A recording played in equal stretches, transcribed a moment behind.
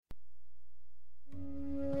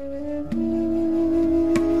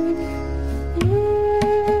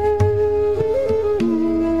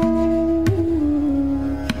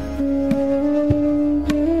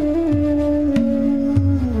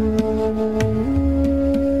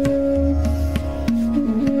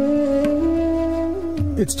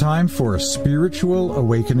It's time for Spiritual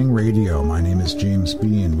Awakening Radio. My name is James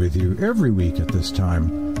Bean, with you every week at this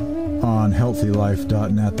time on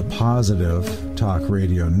HealthyLife.net, the Positive Talk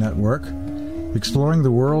Radio Network, exploring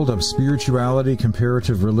the world of spirituality,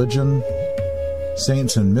 comparative religion,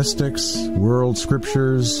 saints and mystics, world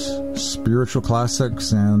scriptures, spiritual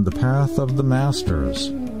classics, and the path of the masters.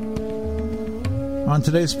 On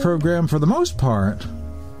today's program, for the most part,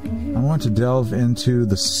 I want to delve into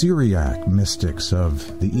the Syriac mystics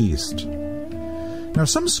of the East. Now,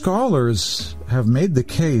 some scholars have made the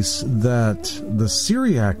case that the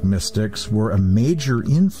Syriac mystics were a major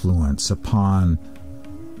influence upon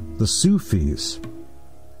the Sufis.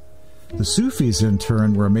 The Sufis, in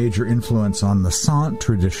turn, were a major influence on the Sant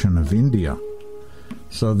tradition of India.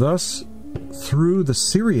 So thus, through the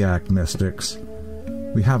Syriac mystics,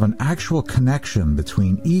 we have an actual connection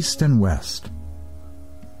between East and West.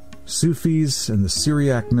 Sufis and the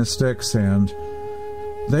Syriac mystics, and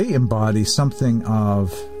they embody something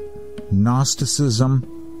of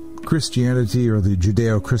Gnosticism, Christianity, or the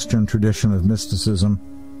Judeo-Christian tradition of mysticism,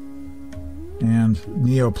 and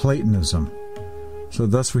Neoplatonism. So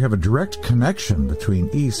thus we have a direct connection between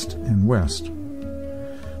East and West.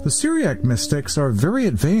 The Syriac mystics are very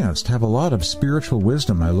advanced, have a lot of spiritual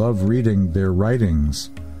wisdom. I love reading their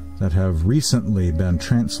writings that have recently been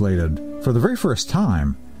translated for the very first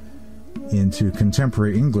time into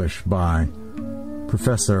contemporary English by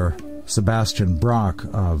Professor Sebastian Brock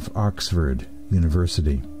of Oxford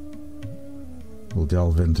University. We'll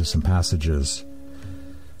delve into some passages.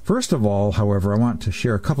 First of all, however, I want to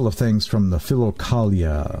share a couple of things from the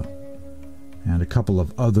Philokalia and a couple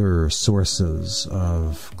of other sources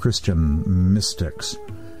of Christian mystics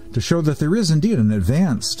to show that there is indeed an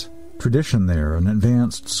advanced tradition there, an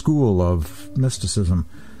advanced school of mysticism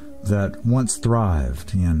that once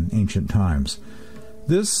thrived in ancient times.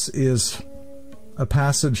 This is a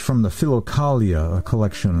passage from the Philokalia, a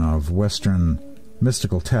collection of Western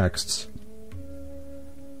mystical texts,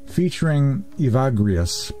 featuring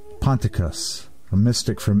Evagrius Ponticus, a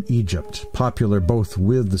mystic from Egypt, popular both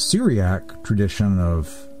with the Syriac tradition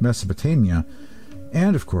of Mesopotamia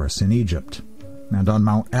and, of course, in Egypt, and on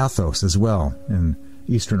Mount Athos as well, in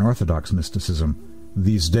Eastern Orthodox mysticism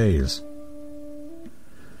these days.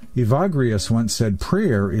 Evagrius once said,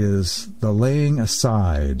 prayer is the laying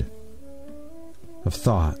aside of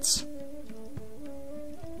thoughts.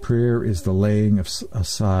 Prayer is the laying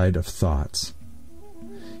aside of thoughts.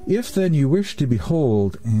 If then you wish to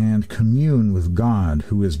behold and commune with God,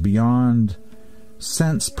 who is beyond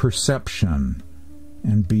sense perception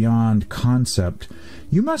and beyond concept,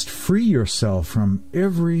 you must free yourself from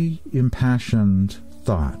every impassioned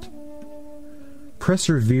thought.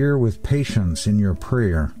 Persevere with patience in your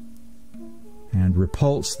prayer, and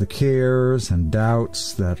repulse the cares and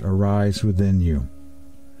doubts that arise within you.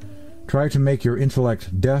 Try to make your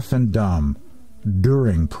intellect deaf and dumb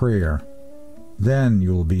during prayer. Then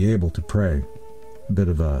you will be able to pray. A bit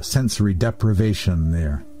of a sensory deprivation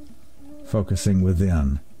there, focusing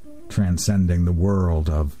within, transcending the world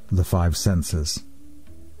of the five senses.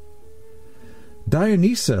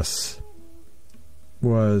 Dionysus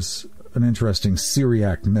was an interesting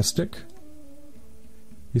Syriac mystic.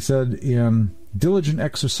 He said, in diligent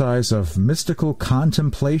exercise of mystical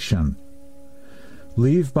contemplation,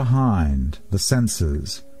 leave behind the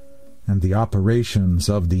senses and the operations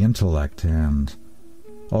of the intellect and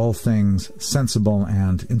all things sensible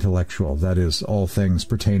and intellectual, that is, all things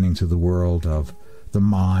pertaining to the world of the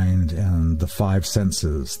mind and the five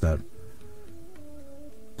senses that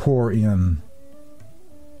pour in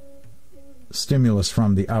stimulus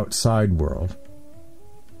from the outside world.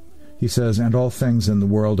 He says, and all things in the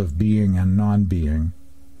world of being and non-being,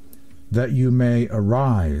 that you may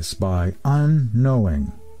arise by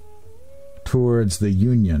unknowing towards the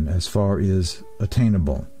union as far as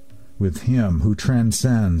attainable with Him who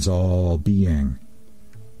transcends all being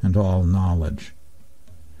and all knowledge.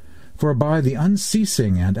 For by the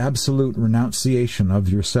unceasing and absolute renunciation of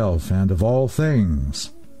yourself and of all things,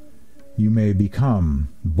 you may become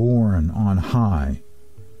born on high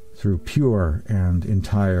through pure and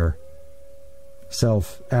entire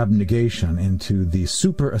self-abnegation into the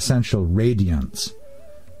super-essential radiance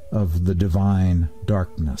of the divine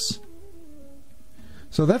darkness.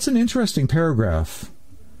 So that's an interesting paragraph,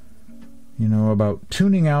 about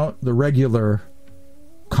tuning out the regular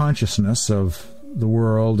consciousness of the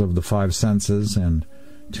world of the five senses and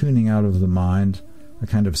tuning out of the mind, a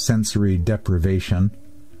kind of sensory deprivation,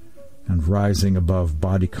 and rising above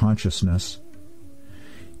body consciousness,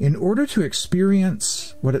 in order to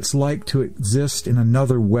experience what it's like to exist in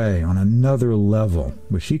another way, on another level,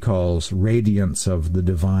 which he calls radiance of the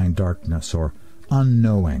divine darkness, or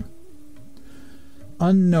unknowing.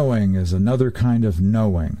 Unknowing is another kind of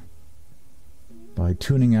knowing. By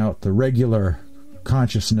tuning out the regular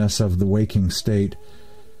consciousness of the waking state,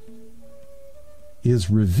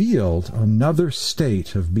 is revealed another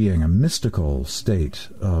state of being, a mystical state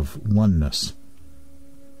of oneness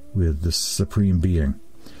with the Supreme Being.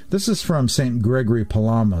 This is from St. Gregory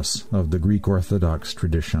Palamas of the Greek Orthodox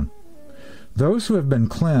tradition. Those who have been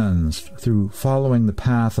cleansed through following the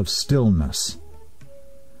path of stillness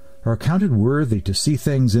are accounted worthy to see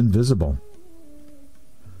things invisible,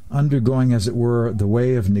 undergoing, as it were, the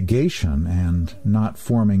way of negation and not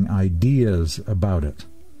forming ideas about it.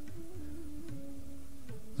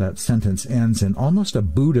 That sentence ends in almost a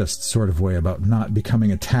Buddhist sort of way about not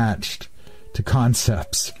becoming attached to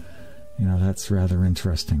concepts. That's rather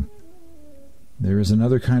interesting. There is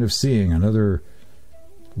another kind of seeing, another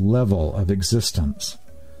level of existence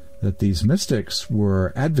that these mystics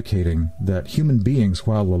were advocating that human beings,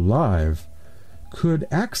 while alive, could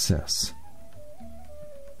access.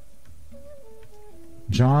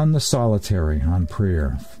 John the Solitary on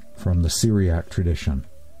prayer from the Syriac tradition.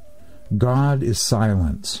 God is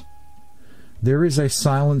silence. There is a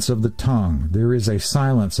silence of the tongue. There is a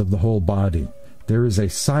silence of the whole body. There is a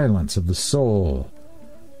silence of the soul.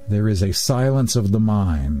 There is a silence of the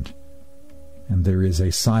mind. And there is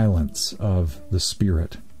a silence of the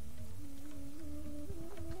spirit.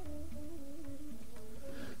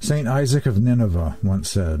 St. Isaac of Nineveh once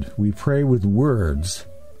said, "We pray with words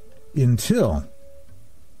until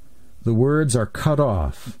the words are cut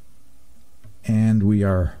off and we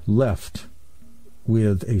are left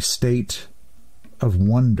with a state of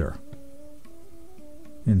wonder."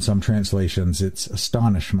 In some translations, it's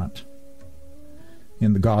astonishment.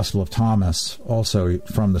 In the Gospel of Thomas, also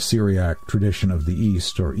from the Syriac tradition of the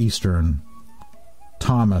East, or Eastern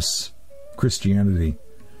Thomas Christianity,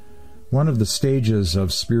 one of the stages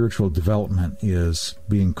of spiritual development is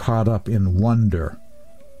being caught up in wonder,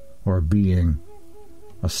 or being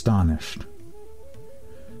astonished.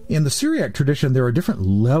 In the Syriac tradition, there are different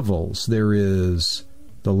levels. There is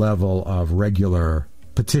the level of regular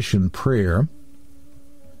petition prayer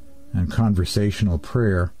and conversational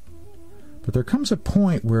prayer, but there comes a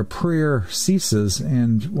point where prayer ceases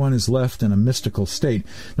and one is left in a mystical state.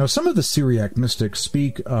 Now, some of the Syriac mystics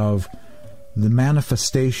speak of the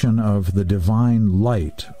manifestation of the divine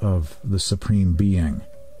light of the Supreme Being,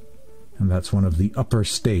 and that's one of the upper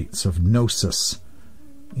states of gnosis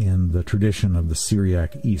in the tradition of the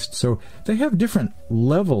Syriac East. So they have different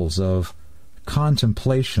levels of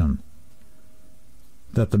contemplation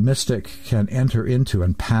that the mystic can enter into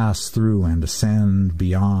and pass through and ascend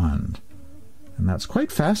beyond. And that's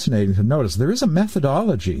quite fascinating to notice. There is a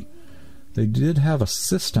methodology. They did have a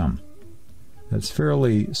system that's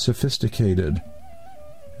fairly sophisticated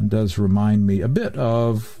and does remind me a bit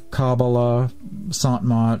of Kabbalah,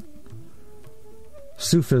 Santmat,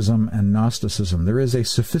 Sufism, and Gnosticism. There is a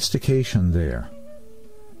sophistication there,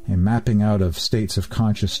 a mapping out of states of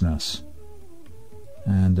consciousness,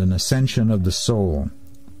 and an ascension of the soul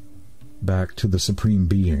back to the Supreme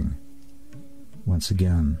Being once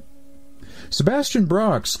again. Sebastian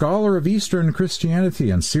Brock, scholar of Eastern Christianity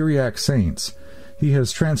and Syriac saints, he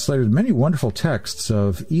has translated many wonderful texts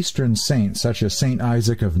of Eastern saints, such as St.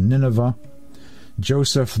 Isaac of Nineveh,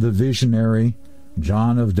 Joseph the Visionary,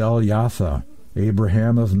 John of Dalyatha,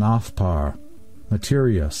 Abraham of Nathpar,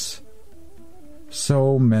 Materius.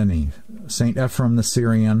 So many. St. Ephraim the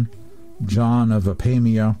Syrian, John of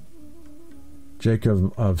Apamia,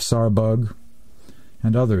 Jacob of Sarbug,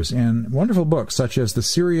 and others, and wonderful books such as the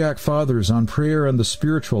Syriac Fathers on Prayer and the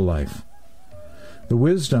Spiritual Life, The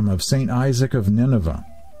Wisdom of St. Isaac of Nineveh,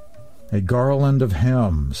 A Garland of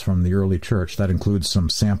Hymns from the early church. That includes some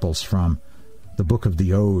samples from the Book of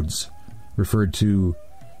the Odes, referred to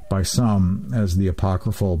by some as the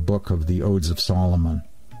apocryphal Book of the Odes of Solomon.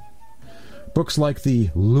 Books like The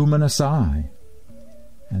Luminous Eye,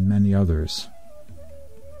 and many others.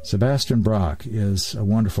 Sebastian Brock is a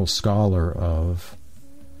wonderful scholar of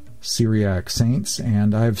Syriac saints,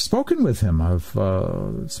 and I've spoken with him. I've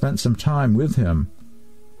spent some time with him.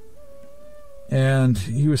 And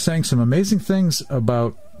he was saying some amazing things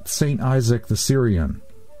about St. Isaac the Syrian,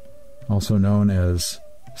 also known as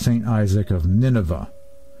St. Isaac of Nineveh,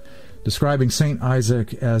 describing St.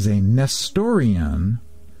 Isaac as a Nestorian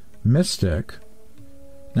mystic.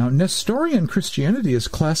 Now, Nestorian Christianity is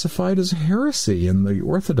classified as heresy in the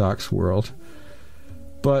Orthodox world,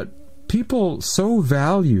 but people so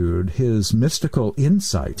valued his mystical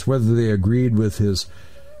insights, whether they agreed with his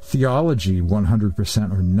theology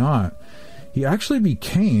 100% or not, he actually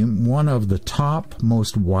became one of the top,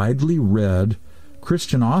 most widely read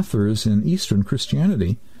Christian authors in Eastern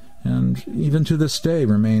Christianity, and even to this day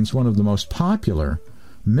remains one of the most popular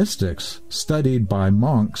mystics studied by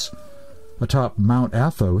monks atop Mount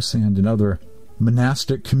Athos and in other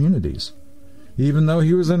monastic communities. Even though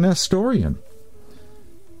he was a Nestorian,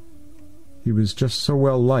 he was just so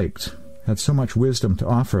well liked, had so much wisdom to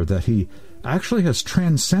offer, that he actually has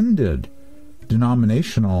transcended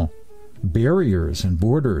denominational barriers and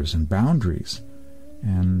borders and boundaries,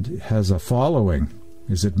 and has a following,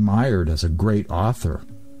 is admired as a great author,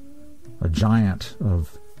 a giant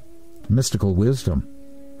of mystical wisdom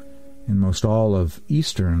in most all of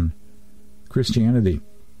Eastern Christianity.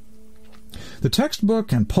 The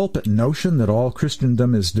textbook and pulpit notion that all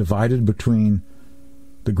Christendom is divided between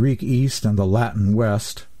the Greek East and the Latin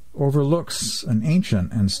West overlooks an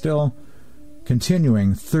ancient and still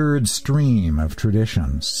continuing third stream of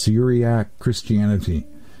tradition, Syriac Christianity,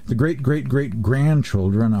 the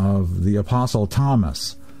great-great-great-grandchildren of the Apostle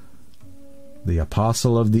Thomas, the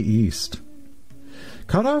Apostle of the East.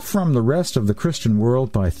 Cut off from the rest of the Christian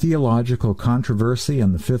world by theological controversy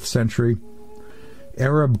in the 5th century,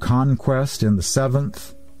 Arab conquest in the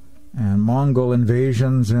 7th, and Mongol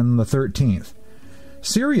invasions in the 13th,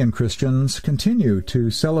 Syrian Christians continue to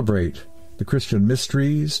celebrate the Christian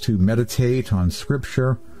mysteries, to meditate on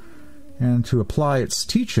Scripture, and to apply its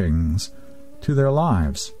teachings to their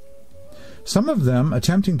lives. Some of them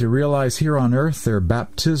attempting to realize here on earth their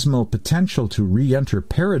baptismal potential to re-enter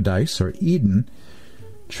paradise or Eden,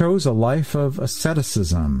 chose a life of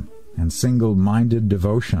asceticism and single-minded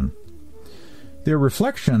devotion. Their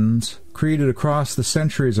reflections created across the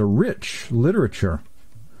centuries a rich literature.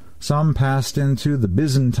 Some passed into the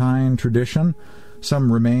Byzantine tradition,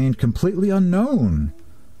 some remained completely unknown,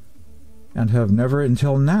 and have never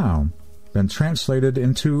until now been translated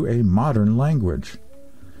into a modern language.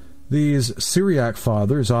 These Syriac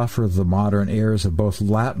fathers offer the modern heirs of both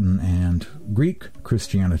Latin and Greek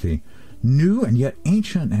Christianity new and yet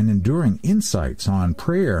ancient and enduring insights on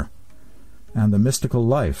prayer and the mystical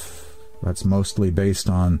life. That's mostly based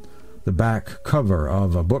on the back cover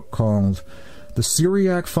of a book called The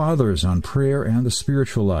Syriac Fathers on Prayer and the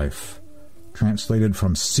Spiritual Life, translated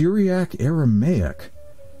from Syriac Aramaic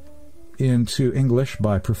into English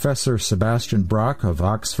by Professor Sebastian Brock of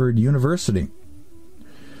Oxford University.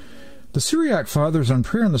 The Syriac Fathers on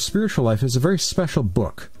Prayer and the Spiritual Life is a very special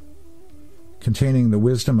book, containing the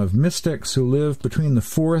wisdom of mystics who lived between the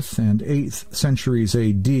 4th and 8th centuries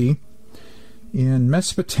A.D., in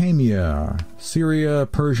Mesopotamia, Syria,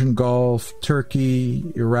 Persian Gulf,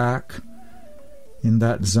 Turkey, Iraq, in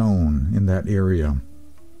that zone, in that area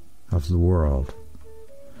of the world.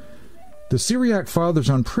 The Syriac Fathers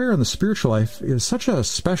on Prayer and the Spiritual Life is such a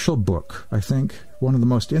special book, I think, one of the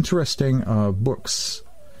most interesting books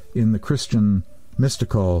in the Christian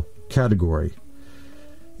mystical category.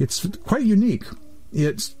 It's quite unique.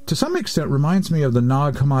 It, to some extent, reminds me of the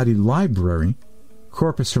Nag Hammadi Library,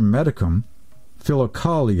 Corpus Hermeticum,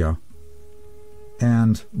 Philokalia,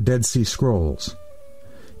 and Dead Sea Scrolls,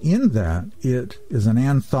 in that it is an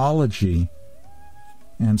anthology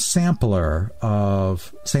and sampler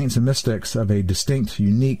of saints and mystics of a distinct,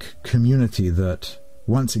 unique community that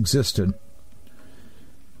once existed.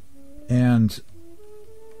 And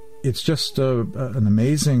it's just an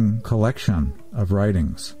amazing collection of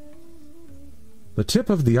writings. The tip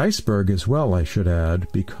of the iceberg as well, I should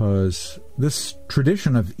add, because this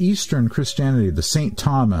tradition of Eastern Christianity, the St.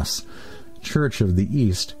 Thomas Church of the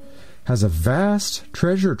East, has a vast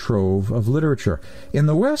treasure trove of literature. In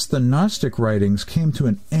the West, the Gnostic writings came to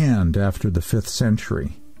an end after the 5th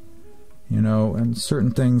century. You know, and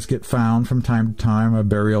certain things get found from time to time, a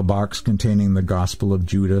burial box containing the Gospel of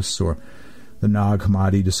Judas, or the Nag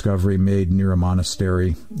Hammadi discovery made near a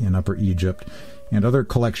monastery in Upper Egypt, and other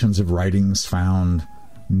collections of writings found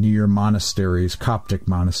near monasteries, Coptic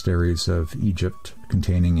monasteries of Egypt,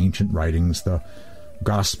 containing ancient writings, the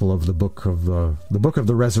Gospel of the Book of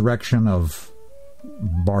the Resurrection of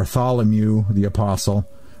Bartholomew the Apostle,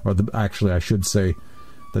 or actually I should say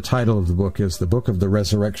the title of the book is The Book of the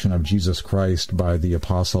Resurrection of Jesus Christ by the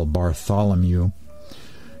Apostle Bartholomew.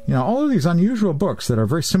 You know, all of these unusual books that are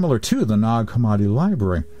very similar to the Nag Hammadi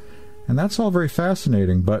Library, and that's all very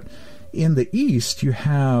fascinating. But in the East, you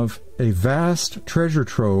have a vast treasure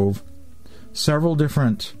trove, several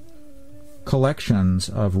different collections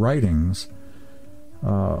of writings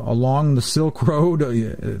along the Silk Road.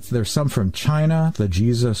 There's some from China, the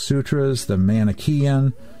Jesus Sutras, the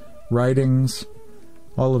Manichaean writings,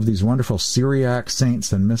 all of these wonderful Syriac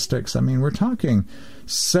saints and mystics. I mean, we're talking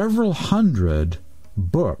several hundred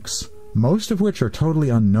books, most of which are totally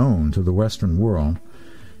unknown to the Western world,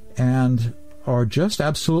 and are just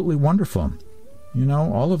absolutely wonderful.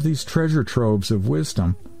 all of these treasure troves of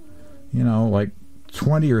wisdom, like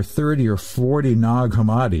 20 or 30 or 40 Nag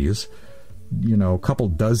Hammadis, a couple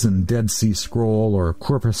dozen Dead Sea Scroll or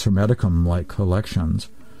Corpus Hermeticum-like collections,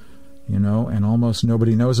 and almost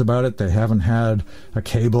nobody knows about it. They haven't had a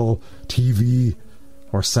cable TV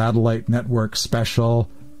or satellite network special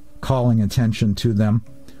calling attention to them.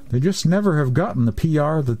 They just never have gotten the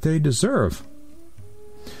PR that they deserve.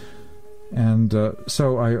 And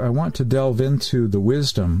so I want to delve into the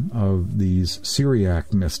wisdom of these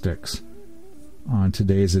Syriac mystics on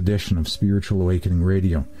today's edition of Spiritual Awakening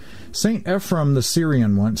Radio. St. Ephrem the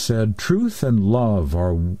Syrian once said, "Truth and love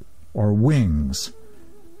are wings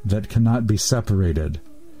that cannot be separated.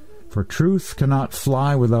 For truth cannot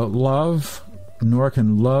fly without love, nor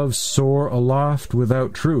can love soar aloft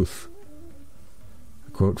without truth."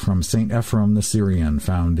 A quote from St. Ephrem the Syrian,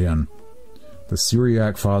 found in the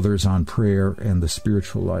Syriac Fathers on Prayer and the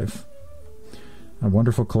Spiritual Life. A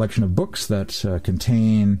wonderful collection of books that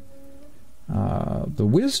contain the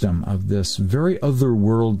wisdom of this very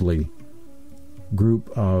otherworldly group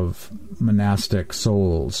of monastic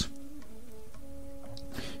souls,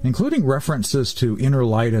 including references to inner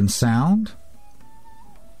light and sound,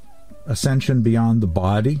 ascension beyond the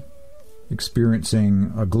body,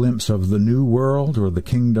 experiencing a glimpse of the new world or the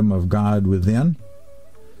kingdom of God within,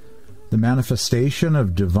 the manifestation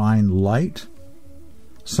of divine light,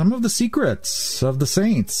 some of the secrets of the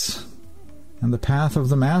saints, and the path of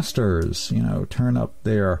the masters, turn up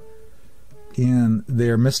there in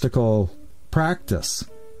their mystical practice,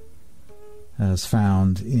 as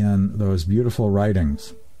found in those beautiful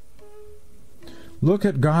writings. Look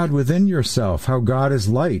at God within yourself, how God is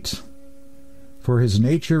light, for his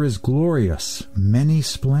nature is glorious,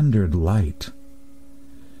 many-splendored light.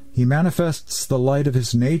 He manifests the light of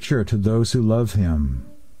his nature to those who love him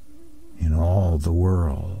in all the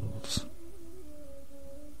worlds,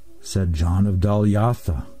 said John of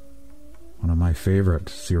Dalyatha, one of my favorite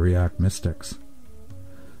Syriac mystics.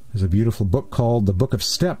 There's a beautiful book called The Book of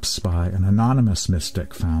Steps by an anonymous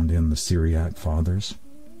mystic found in the Syriac Fathers.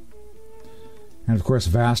 And, of course,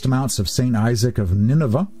 vast amounts of St. Isaac of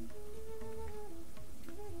Nineveh.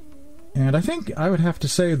 And I think I would have to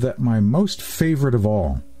say that my most favorite of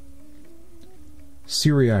all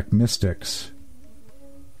Syriac mystics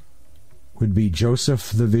would be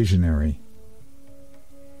Joseph the Visionary,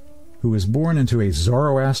 who was born into a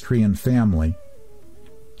Zoroastrian family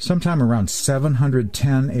sometime around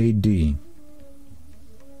 710 A.D.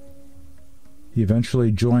 He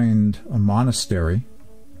eventually joined a monastery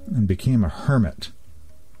and became a hermit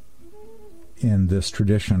in this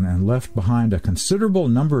tradition, and left behind a considerable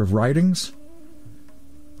number of writings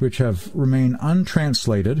which have remained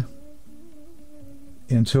untranslated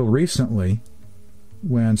until recently,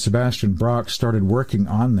 when Sebastian Brock started working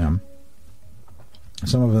on them.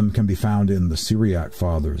 Some of them can be found in the Syriac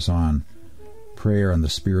Fathers on Prayer and the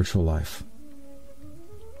Spiritual Life.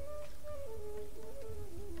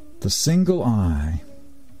 The single eye,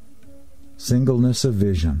 singleness of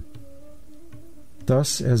vision.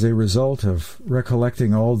 Thus, as a result of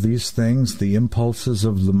recollecting all these things, the impulses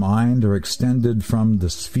of the mind are extended from the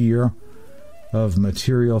sphere of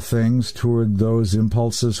material things toward those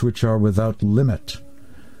impulses which are without limit.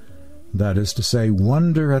 That is to say,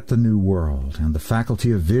 wonder at the new world, and the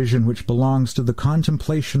faculty of vision which belongs to the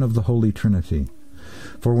contemplation of the Holy Trinity.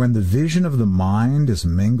 For when the vision of the mind is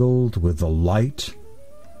mingled with the light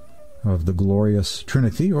of the glorious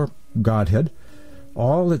Trinity, or Godhead,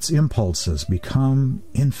 all its impulses become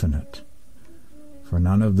infinite. For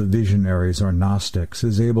none of the visionaries or Gnostics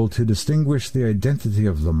is able to distinguish the identity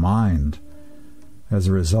of the mind as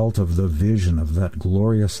a result of the vision of that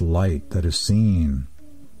glorious light that is seen.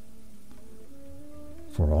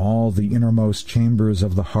 For all the innermost chambers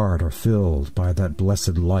of the heart are filled by that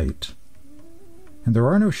blessed light. And there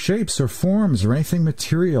are no shapes or forms or anything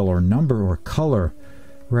material or number or color.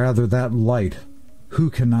 Rather, that light, who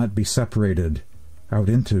cannot be separated out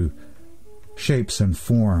into shapes and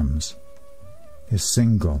forms, is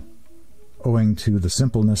single, owing to the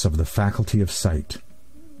simpleness of the faculty of sight,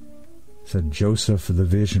 said Joseph the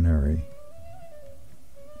Visionary.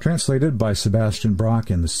 Translated by Sebastian Brock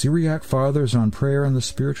in the Syriac Fathers on Prayer and the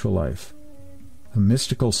Spiritual Life. A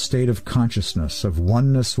mystical state of consciousness, of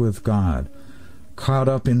oneness with God, caught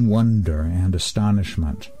up in wonder and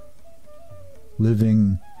astonishment,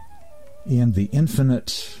 living in the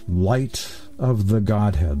infinite light of the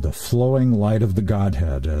Godhead, the flowing light of the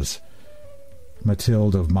Godhead, as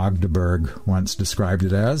Mathilde of Magdeburg once described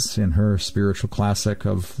it as in her spiritual classic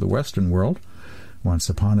of the Western world, Once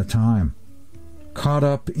Upon a Time. Caught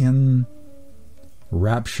up in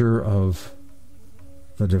rapture of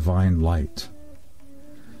the divine light,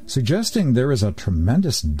 suggesting there is a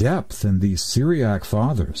tremendous depth in these Syriac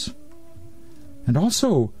fathers, and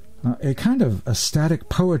also a kind of ecstatic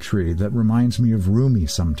poetry that reminds me of Rumi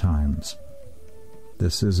sometimes.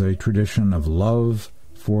 This is a tradition of love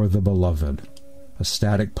for the beloved,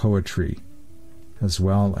 ecstatic poetry, as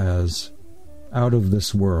well as out of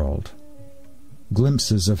this world,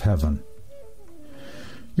 glimpses of heaven.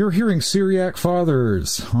 You're hearing Syriac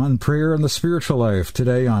Fathers on prayer and the spiritual life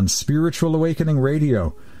today on Spiritual Awakening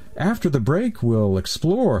Radio. After the break, we'll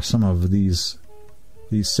explore some of these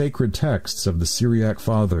sacred texts of the Syriac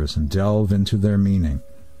Fathers and delve into their meaning.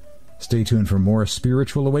 Stay tuned for more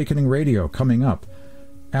Spiritual Awakening Radio coming up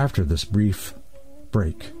after this brief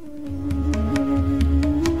break.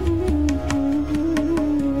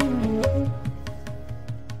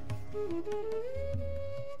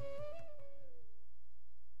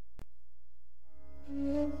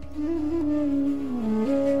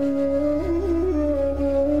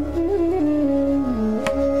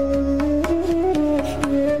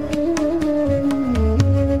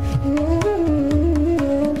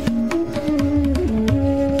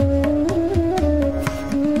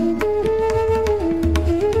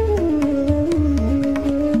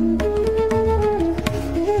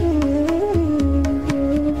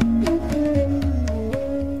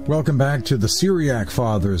 Welcome back to the Syriac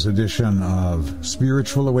Fathers edition of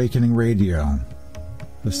Spiritual Awakening Radio.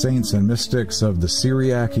 The saints and mystics of the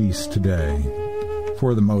Syriac East today.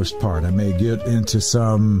 For the most part, I may get into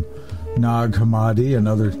some Nag Hammadi and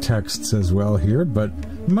other texts as well here, but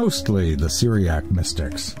mostly the Syriac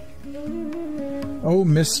mystics. O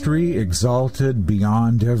mystery exalted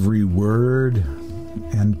beyond every word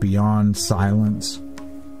and beyond silence,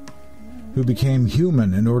 who became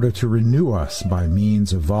human in order to renew us by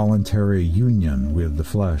means of voluntary union with the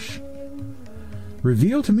flesh.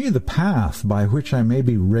 Reveal to me the path by which I may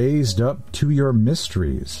be raised up to your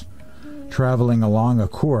mysteries, traveling along a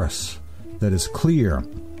course that is clear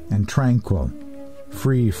and tranquil,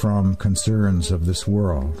 free from concerns of this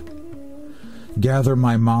world. Gather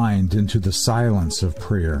my mind into the silence of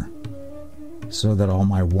prayer, so that all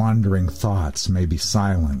my wandering thoughts may be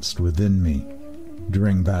silenced within me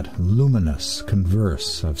during that luminous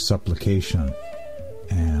converse of supplication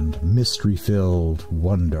and mystery-filled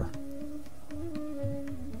wonder.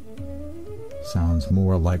 Sounds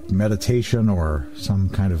more like meditation or some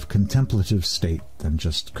kind of contemplative state than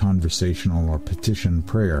just conversational or petition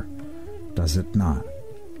prayer, does it not?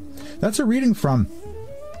 That's a reading from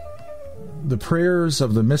the Prayers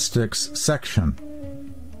of the Mystics section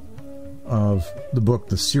of the book,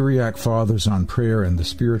 The Syriac Fathers on Prayer and the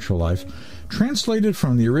Spiritual Life, translated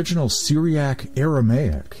from the original Syriac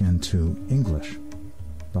Aramaic into English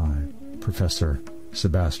by Professor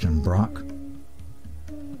Sebastian Brock.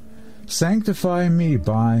 Sanctify me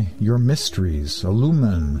by your mysteries,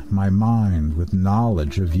 illumine my mind with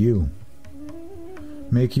knowledge of you.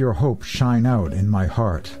 Make your hope shine out in my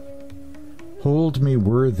heart. Hold me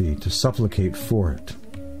worthy to supplicate for it.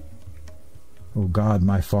 O God,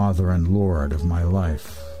 my Father and Lord of my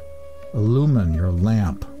life, illumine your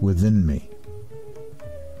lamp within me.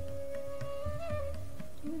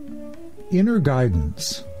 Inner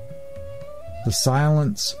guidance. The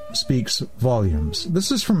silence speaks volumes. This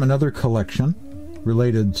is from another collection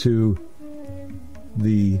related to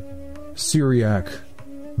the Syriac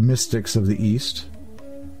mystics of the East.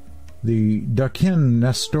 The Dakin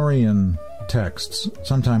Nestorian texts,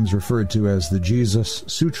 sometimes referred to as the Jesus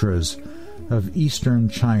Sutras of Eastern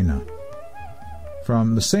China,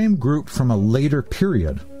 from the same group from a later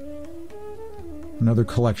period. Another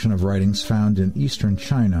collection of writings found in Eastern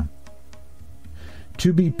China.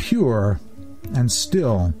 To be pure and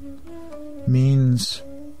still means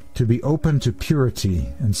to be open to purity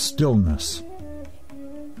and stillness.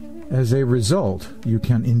 As a result, you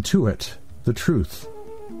can intuit the truth.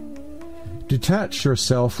 Detach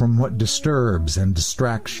yourself from what disturbs and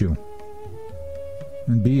distracts you,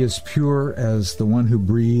 and be as pure as the one who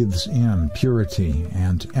breathes in purity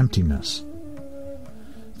and emptiness.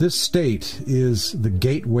 This state is the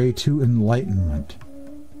gateway to enlightenment.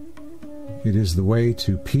 It is the way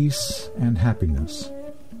to peace and happiness.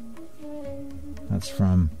 That's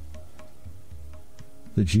from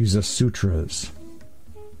the Jesus Sutras,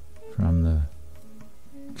 from the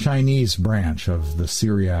Chinese branch of the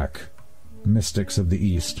Syriac mystics of the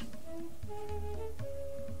East.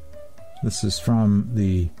 This is from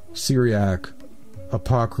the Syriac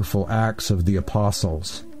apocryphal Acts of the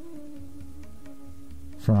Apostles,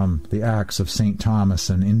 from the Acts of St. Thomas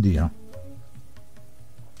in India.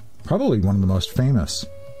 Probably one of the most famous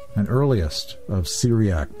and earliest of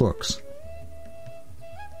Syriac books.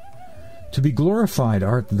 To be glorified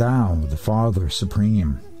art thou, the Father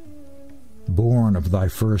Supreme, born of thy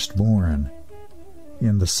firstborn,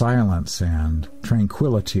 in the silence and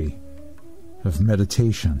tranquility of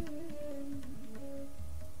meditation.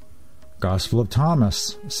 Gospel of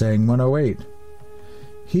Thomas, saying 108,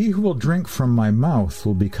 He who will drink from my mouth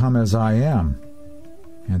will become as I am,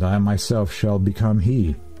 and I myself shall become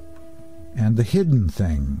he, and the hidden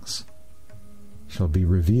things shall be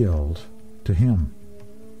revealed to him.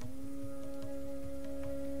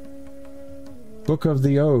 Book of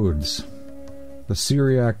the Odes, the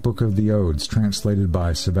Syriac Book of the Odes, translated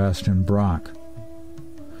by Sebastian Brock.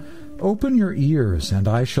 Open your ears, and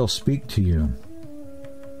I shall speak to you.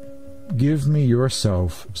 Give me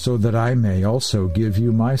yourself, so that I may also give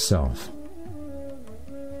you myself.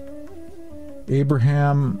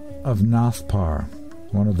 Abraham of Nathpar,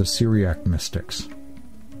 one of the Syriac mystics.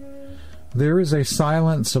 There is a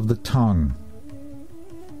silence of the tongue.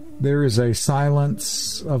 There is a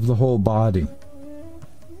silence of the whole body.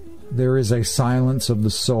 There is a silence of the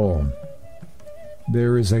soul.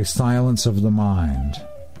 There is a silence of the mind.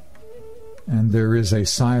 And there is a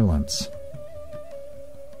silence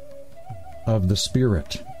of the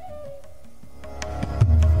spirit.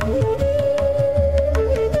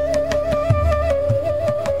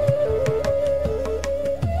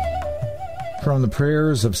 From the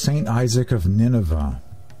prayers of St. Isaac of Nineveh,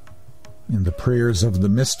 in the Prayers of the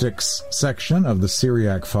Mystics section of the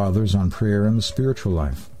Syriac Fathers on Prayer and the Spiritual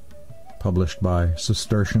Life, published by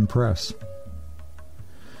Cistercian Press.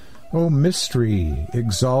 O mystery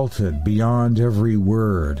exalted beyond every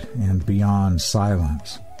word and beyond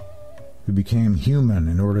silence, who became human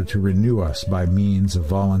in order to renew us by means of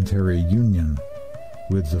voluntary union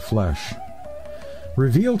with the flesh,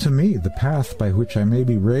 reveal to me the path by which I may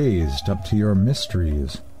be raised up to your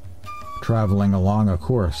mysteries, traveling along a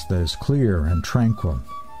course that is clear and tranquil,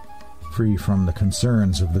 free from the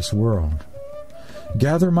concerns of this world.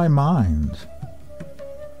 Gather my mind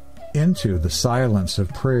into the silence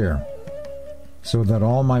of prayer, so that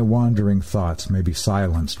all my wandering thoughts may be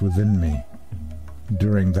silenced within me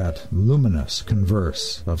during that luminous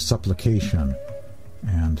converse of supplication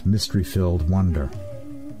and mystery-filled wonder.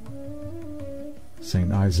 St.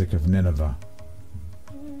 Isaac of Nineveh.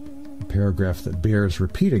 A paragraph that bears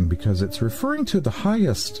repeating because it's referring to the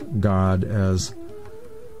highest God as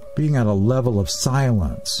being at a level of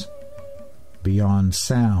silence beyond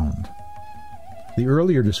sound. The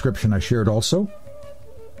earlier description I shared also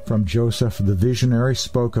from Joseph the Visionary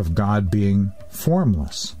spoke of God being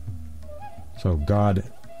formless. So God,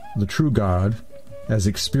 the true God, as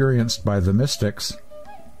experienced by the mystics,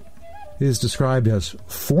 is described as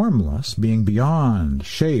formless, being beyond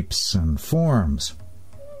shapes and forms,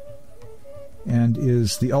 and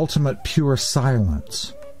is the ultimate pure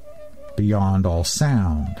silence, beyond all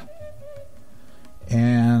sound.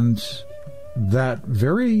 And that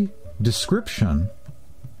very description,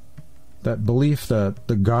 that belief that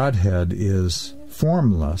the Godhead is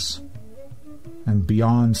formless and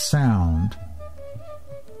beyond sound,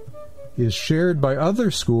 is shared by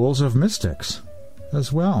other schools of mystics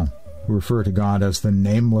as well, who refer to God as the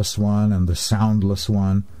nameless one and the soundless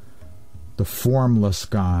one, the formless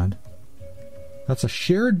God. That's a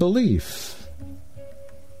shared belief.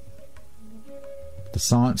 The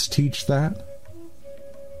saints teach that,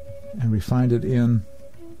 and we find it in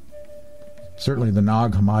certainly the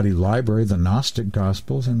Nag Hammadi library, the Gnostic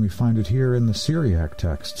Gospels, and we find it here in the Syriac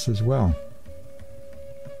texts as well.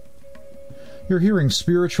 You're hearing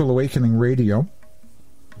Spiritual Awakening Radio.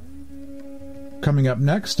 Coming up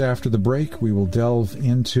next, after the break, we will delve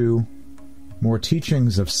into more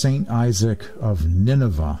teachings of St. Isaac of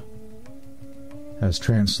Nineveh, as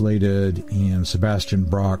translated in Sebastian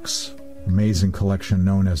Brock's amazing collection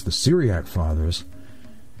known as the Syriac Fathers.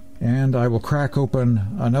 And I will crack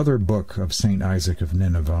open another book of St. Isaac of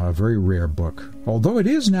Nineveh, a very rare book. Although it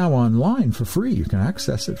is now online for free. You can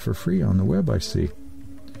access it for free on the web, I see.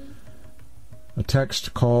 A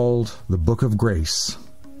text called The Book of Grace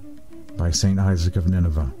by St. Isaac of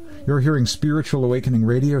Nineveh. You're hearing Spiritual Awakening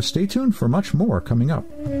Radio. Stay tuned for much more coming up.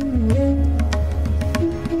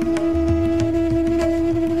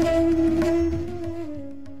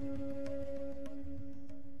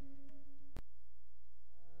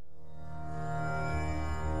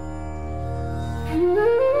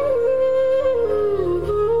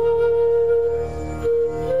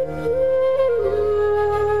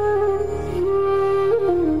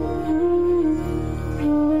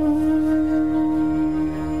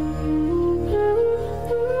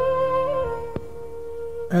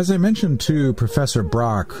 As I mentioned to Professor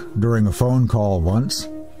Brock during a phone call once,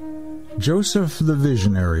 Joseph the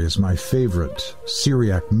Visionary is my favorite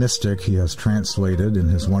Syriac mystic he has translated in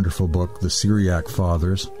his wonderful book, The Syriac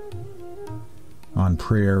Fathers. on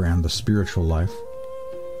prayer and the spiritual life.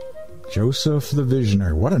 Joseph the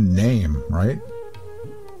Visionary. What a name, right?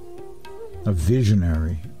 A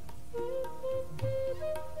visionary.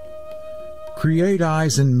 Create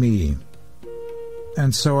eyes in me,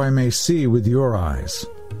 and so I may see with your eyes,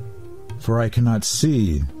 for I cannot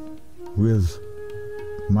see with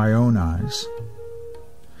my own eyes.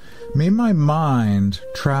 May my mind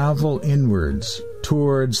travel inwards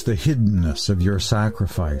towards the hiddenness of your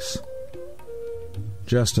sacrifice,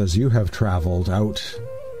 just as you have traveled out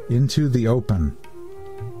into the open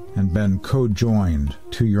and been co-joined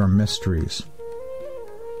to your mysteries.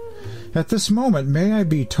 At this moment, may I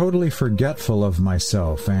be totally forgetful of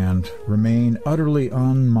myself and remain utterly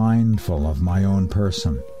unmindful of my own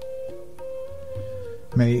person.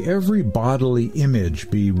 May every bodily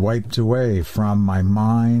image be wiped away from my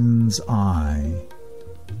mind's eye,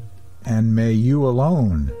 and may you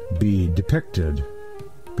alone be depicted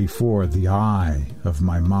before the eye of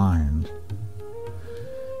my mind.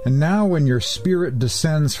 And now when your Spirit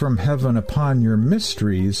descends from heaven upon your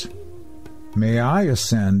mysteries, may I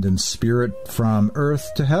ascend in spirit from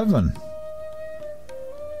earth to heaven,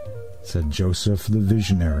 said Joseph the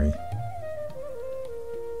Visionary.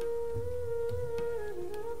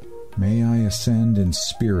 May I ascend in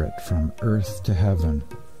spirit from earth to heaven,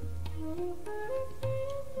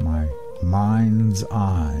 my mind's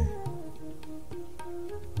eye,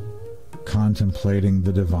 contemplating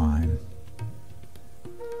the divine.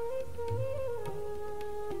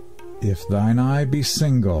 If thine eye be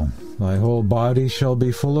single, thy whole body shall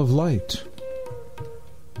be full of light.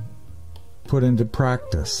 Put into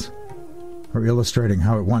practice, or illustrating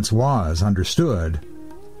how it once was understood,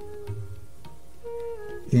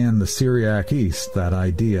 in the Syriac East, that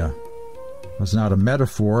idea was not a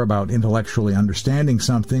metaphor about intellectually understanding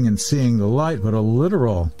something and seeing the light, but a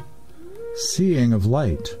literal seeing of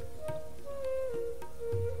light.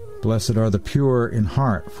 Blessed are the pure in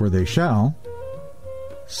heart, for they shall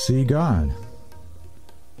see God.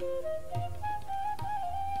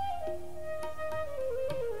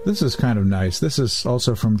 This is kind of nice. This is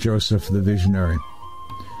also from Joseph the Visionary.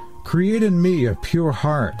 Create in me a pure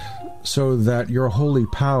heart, so that your holy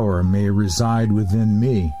power may reside within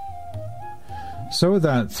me, so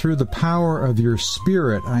that through the power of your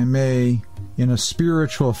Spirit I may, in a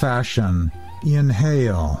spiritual fashion,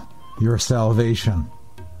 inhale your salvation.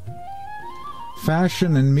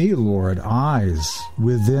 Fashion in me, Lord, eyes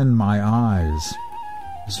within my eyes,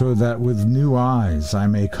 so that with new eyes I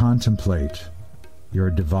may contemplate your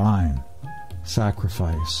divine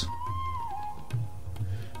sacrifice.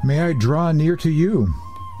 May I draw near to you,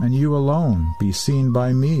 and you alone be seen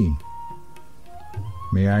by me.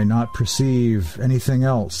 May I not perceive anything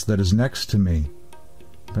else that is next to me,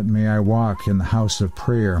 but may I walk in the house of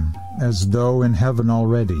prayer as though in heaven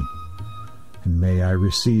already, and may I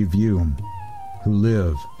receive you, who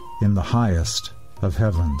live in the highest of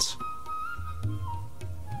heavens.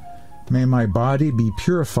 May my body be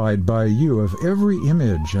purified by you of every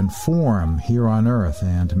image and form here on earth,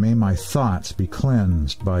 and may my thoughts be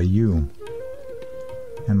cleansed by you,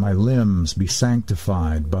 and my limbs be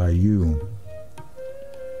sanctified by you.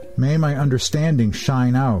 May my understanding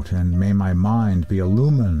shine out, and may my mind be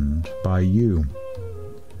illumined by you.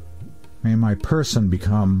 May my person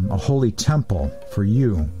become a holy temple for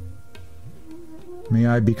you. May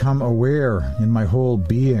I become aware in my whole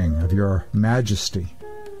being of your majesty.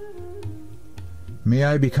 May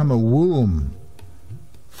I become a womb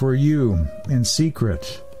for you in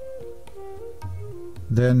secret.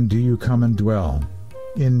 Then do you come and dwell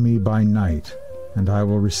in me by night, and I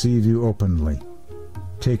will receive you openly,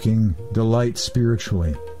 taking delight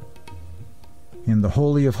spiritually in the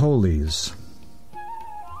Holy of Holies.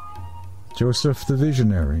 Joseph the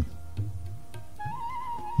Visionary,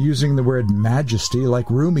 using the word majesty like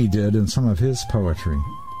Rumi did in some of his poetry.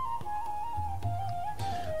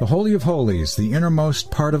 The Holy of Holies, the innermost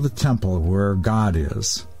part of the temple where God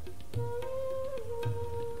is.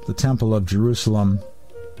 The Temple of Jerusalem,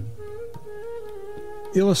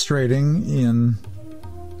 illustrating in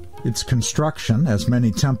its construction, as many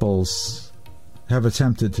temples have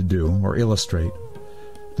attempted to do or illustrate,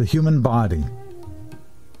 the human body,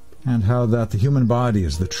 and how that the human body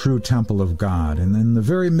is the true temple of God. And in the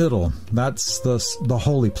very middle, that's the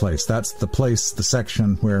holy place. That's the place, the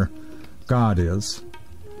section where God is.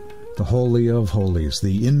 The Holy of Holies,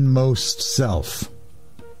 the inmost self.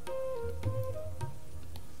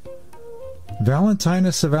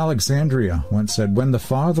 Valentinus of Alexandria once said, "When the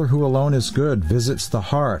Father who alone is good visits the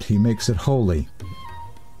heart, he makes it holy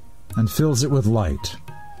and fills it with light.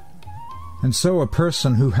 And so a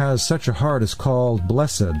person who has such a heart is called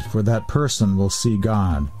blessed, for that person will see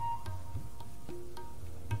God."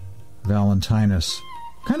 Valentinus,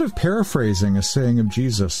 kind of paraphrasing a saying of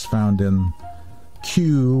Jesus found in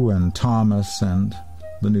Q and Thomas and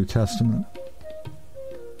the New Testament.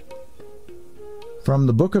 From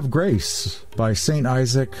the Book of Grace by St.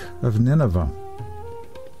 Isaac of Nineveh,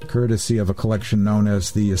 courtesy of a collection known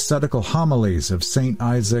as the Ascetical Homilies of St.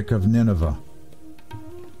 Isaac of Nineveh.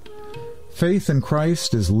 Faith in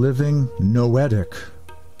Christ is living noetic,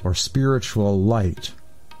 or spiritual light.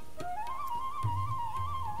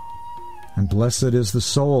 And blessed is the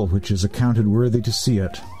soul which is accounted worthy to see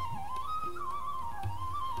it.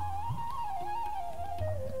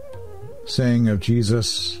 Saying of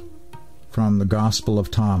Jesus from the Gospel of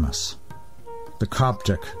Thomas, the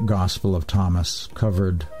Coptic Gospel of Thomas,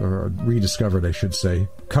 covered, or rediscovered, I should say,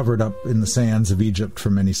 covered up in the sands of Egypt for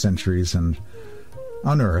many centuries and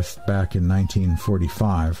unearthed back in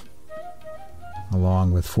 1945,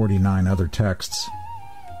 along with 49 other texts.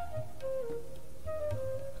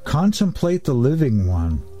 Contemplate the living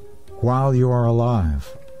one while you are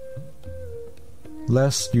alive,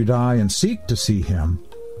 lest you die and seek to see him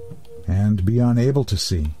and be unable to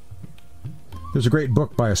see. There's a great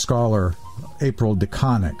book by a scholar, April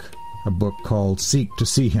DeConnick, a book called Seek to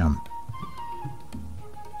See Him,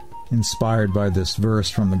 inspired by this verse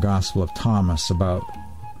from the Gospel of Thomas about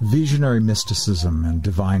visionary mysticism and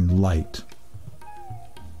divine light.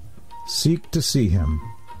 Seek to see him.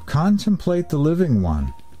 Contemplate the living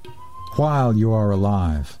one while you are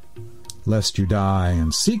alive, lest you die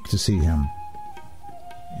and seek to see him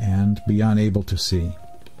and be unable to see.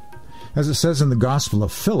 As it says in the Gospel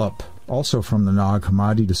of Philip, also from the Nag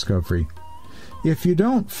Hammadi discovery, if you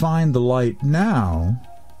don't find the light now,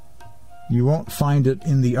 you won't find it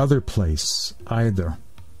in the other place either.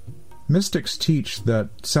 Mystics teach that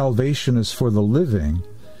salvation is for the living,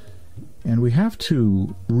 and we have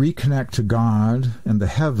to reconnect to God and the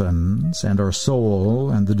heavens and our soul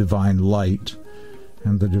and the divine light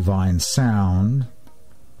and the divine sound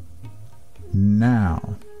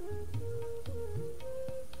now.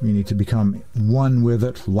 We need to become one with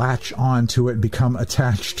it, latch on to it, become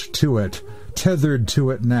attached to it, tethered to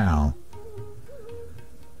it now,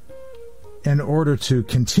 in order to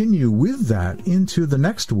continue with that into the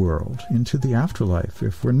next world, into the afterlife.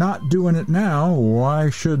 If we're not doing it now, why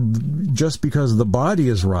should, just because the body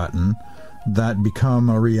is rotten, that become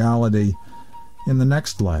a reality in the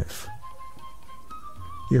next life?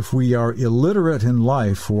 If we are illiterate in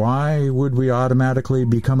life, why would we automatically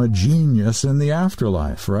become a genius in the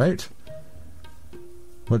afterlife, right?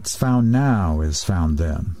 What's found now is found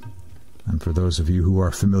then. And for those of you who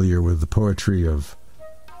are familiar with the poetry of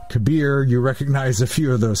Kabir, you recognize a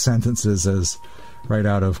few of those sentences as right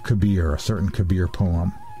out of Kabir, a certain Kabir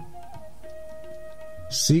poem.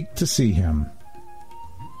 Seek to see him.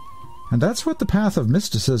 And that's what the path of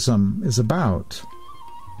mysticism is about.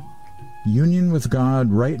 Union with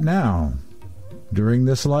God right now, during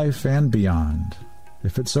this life and beyond.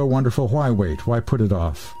 If it's so wonderful, why wait? Why put it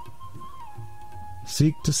off?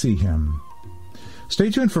 Seek to see him.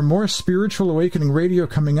 Stay tuned for more Spiritual Awakening Radio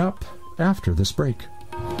coming up after this break.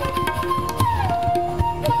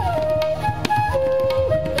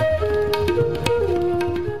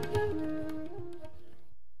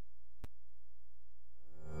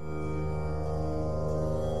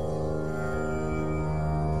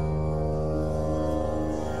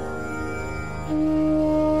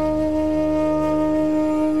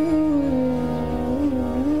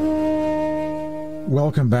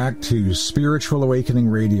 Welcome back to Spiritual Awakening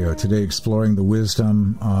Radio, today exploring the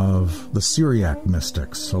wisdom of the Syriac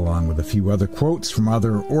mystics, along with a few other quotes from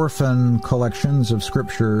other orphan collections of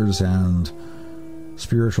scriptures and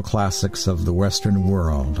spiritual classics of the Western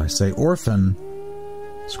world. I say orphan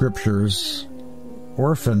scriptures,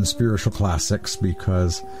 orphan spiritual classics,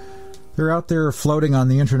 because they're out there floating on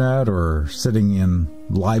the internet or sitting in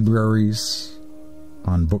libraries,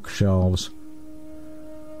 on bookshelves,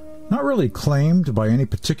 not really claimed by any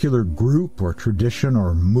particular group or tradition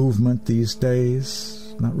or movement these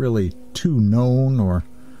days, not really too known or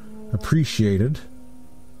appreciated.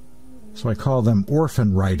 So I call them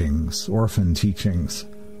orphan writings, orphan teachings,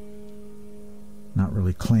 not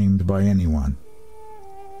really claimed by anyone,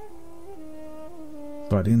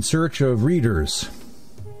 but in search of readers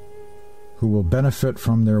who will benefit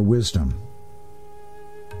from their wisdom.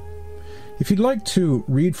 If you'd like to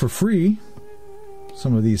read for free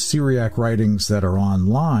some of these Syriac writings that are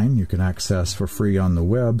online, you can access for free on the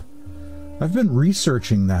web. I've been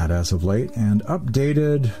researching that as of late and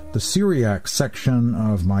updated the Syriac section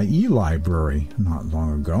of my e-library not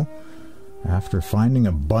long ago after finding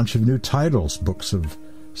a bunch of new titles, books of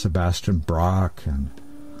Sebastian Bach and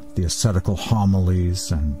the Ascetical Homilies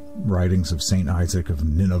and writings of St. Isaac of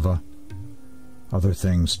Nineveh. other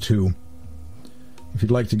things too. If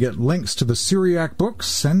you'd like to get links to the Syriac books,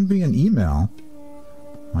 send me an email.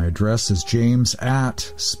 My address is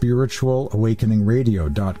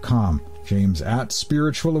james@spiritualawakeningradio.com.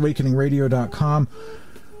 james@spiritualawakeningradio.com,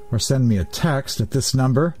 or send me a text at this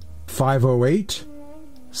number,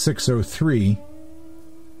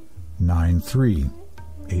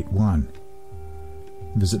 508-603-9381.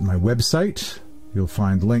 Visit my website. You'll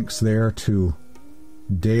find links there to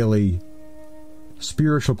daily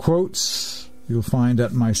spiritual quotes. You'll find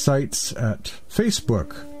at my sites at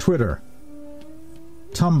Facebook, Twitter,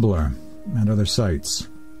 Tumblr, and other sites.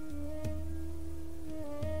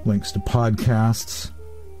 Links to podcasts.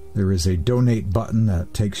 There is a donate button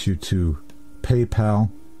that takes you to PayPal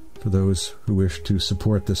for those who wish to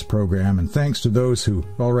support this program, and thanks to those who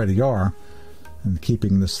already are and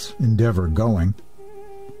keeping this endeavor going.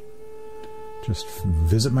 Just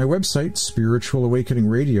visit my website,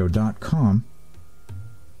 spiritualawakeningradio.com,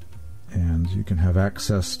 and you can have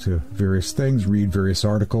access to various things, read various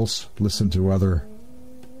articles, listen to other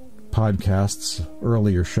podcasts,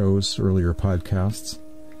 earlier podcasts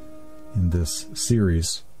in this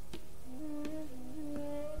series.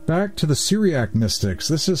 Back to the Syriac mystics.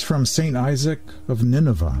 This is from St. Isaac of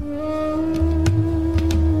Nineveh.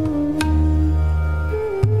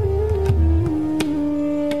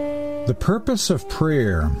 The purpose of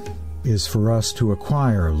prayer is for us to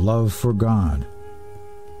acquire love for God.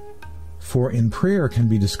 For in prayer can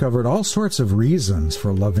be discovered all sorts of reasons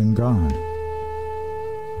for loving God.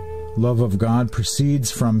 Love of God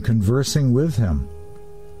proceeds from conversing with Him.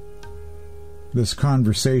 This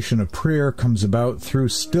conversation of prayer comes about through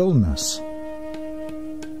stillness.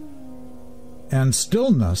 And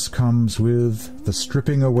stillness comes with the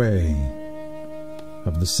stripping away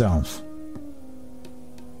of the self.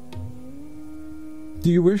 Do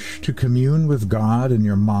you wish to commune with God in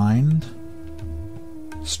your mind?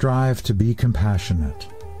 Strive to be compassionate.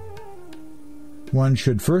 One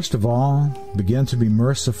should first of all begin to be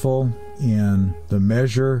merciful in the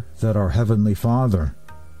measure that our Heavenly Father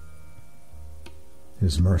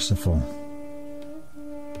is merciful.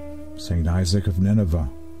 St. Isaac of Nineveh.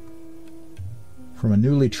 From a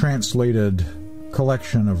newly translated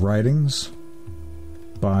collection of writings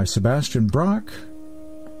by Sebastian Bach,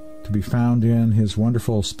 to be found in his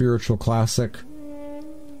wonderful spiritual classic,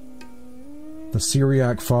 The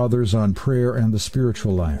Syriac Fathers on Prayer and the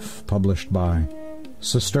Spiritual Life, published by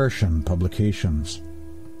Cistercian Publications.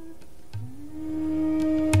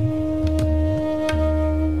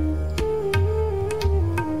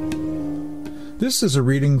 This is a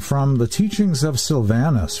reading from the Teachings of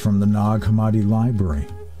Sylvanus from the Nag Hammadi Library.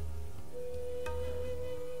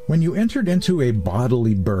 When you entered into a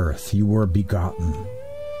bodily birth, you were begotten.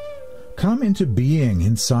 Come into being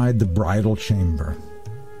inside the bridal chamber,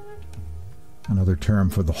 another term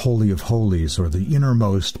for the Holy of Holies, or the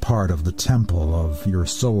innermost part of the temple of your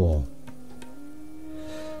soul.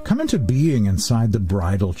 Come into being inside the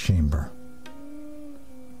bridal chamber.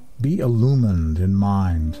 Be illumined in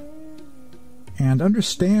mind, and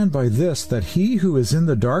understand by this that he who is in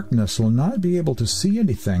the darkness will not be able to see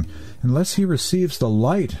anything unless he receives the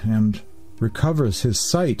light and recovers his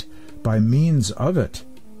sight by means of it.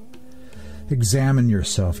 Examine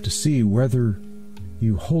yourself to see whether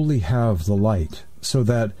you wholly have the light, so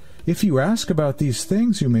that if you ask about these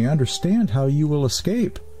things, you may understand how you will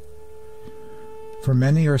escape. For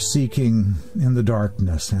many are seeking in the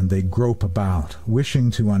darkness, and they grope about,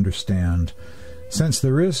 wishing to understand, since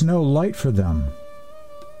there is no light for them.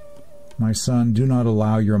 My son, do not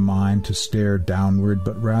allow your mind to stare downward,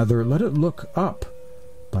 but rather let it look up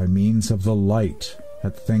by means of the light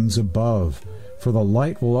at things above, for the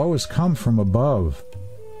light will always come from above.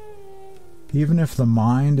 Even if the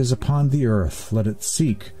mind is upon the earth, let it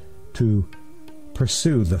seek to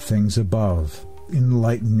pursue the things above.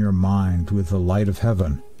 Enlighten your mind with the light of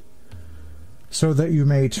heaven, so that you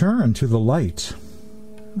may turn to the light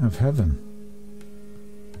of heaven.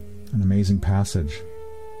 An amazing passage.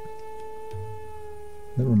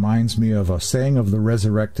 That reminds me of a saying of the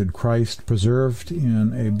resurrected Christ preserved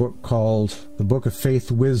in a book called The Book of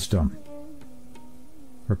Faith Wisdom,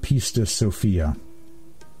 or Pistis Sophia.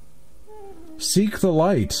 Seek the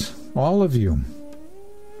light, all of you,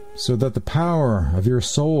 so that the power of your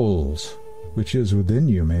souls, which is within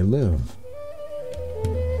you, may live.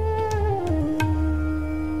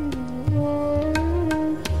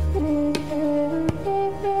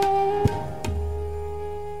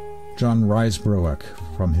 John Risebroek,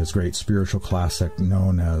 from his great spiritual classic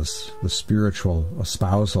known as The Spiritual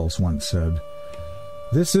Espousals, once said,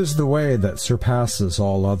 "This is the way that surpasses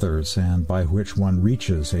all others, and by which one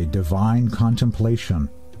reaches a divine contemplation.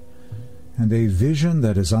 and a vision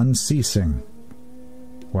that is unceasing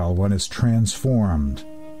while one is transformed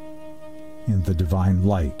in the divine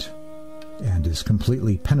light and is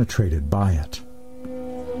completely penetrated by it.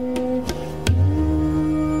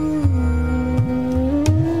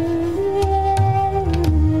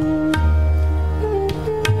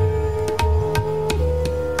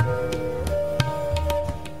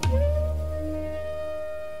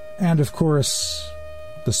 And of course,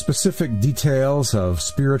 the specific details of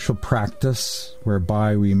spiritual practice,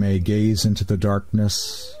 whereby we may gaze into the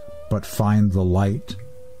darkness but find the light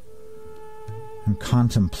and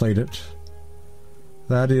contemplate it,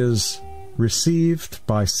 that is received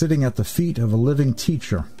by sitting at the feet of a living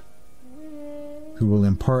teacher who will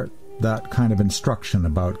impart that kind of instruction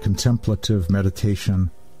about contemplative meditation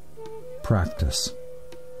practice.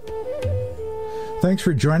 Thanks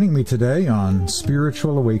for joining me today on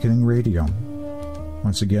Spiritual Awakening Radio.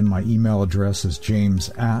 Once again, my email address is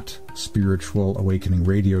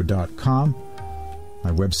james@spiritualawakeningradio.com.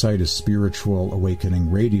 My website is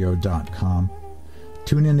spiritualawakeningradio.com.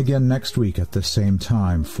 Tune in again next week at the same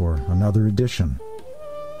time for another edition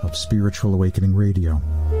of Spiritual Awakening Radio.